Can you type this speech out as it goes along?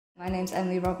My name's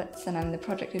Emily Roberts and I'm the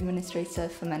Project Administrator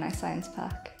for Menai Science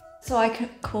Park. So I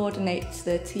coordinate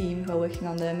the team who are working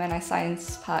on the Menai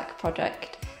Science Park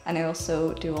project, and I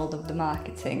also do all of the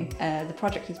marketing. The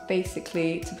project is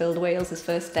basically to build Wales's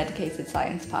first dedicated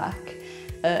science park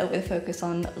with a focus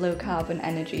on low carbon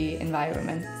energy,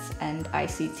 environment and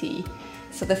ICT.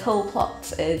 So this whole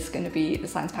plot is going to be the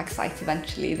science park site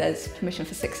eventually. There's permission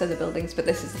for 6 other buildings, but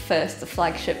this is the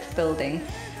flagship building.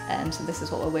 So this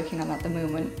is what we're working on at the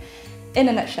moment. In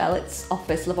a nutshell, it's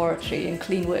office, laboratory and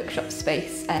clean workshop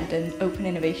space and an open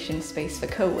innovation space for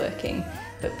co-working.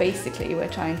 But basically we're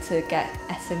trying to get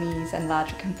SMEs and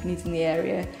larger companies in the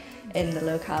area in the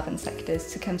low carbon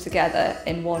sectors to come together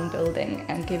in one building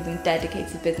and give them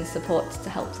dedicated business support to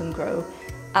help them grow.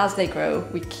 As they grow,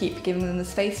 we keep giving them the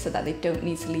space so that they don't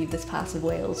need to leave this part of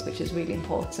Wales, which is really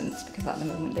important because at the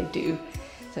moment they do.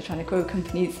 So trying to grow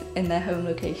companies in their home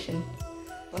location.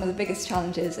 One of the biggest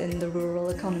challenges in the rural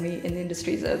economy in the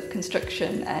industries of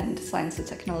construction and science and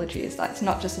technology is that it's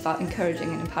not just about encouraging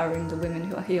and empowering the women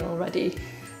who are here already.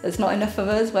 There's not enough of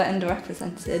us, we're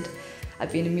underrepresented.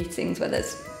 I've been in meetings where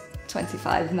there's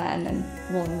 25 men and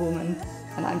 1 woman,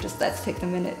 and I'm just there to take the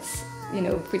minutes. You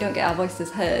know, if we don't get our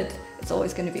voices heard, it's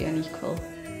always going to be unequal.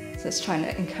 So it's trying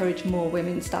to encourage more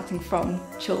women starting from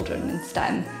children and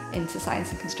STEM into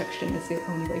science and construction is the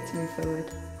only way to move forward.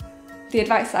 The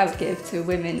advice I would give to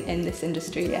women in this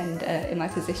industry and in my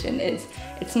position is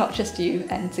it's not just you,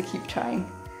 and to keep trying.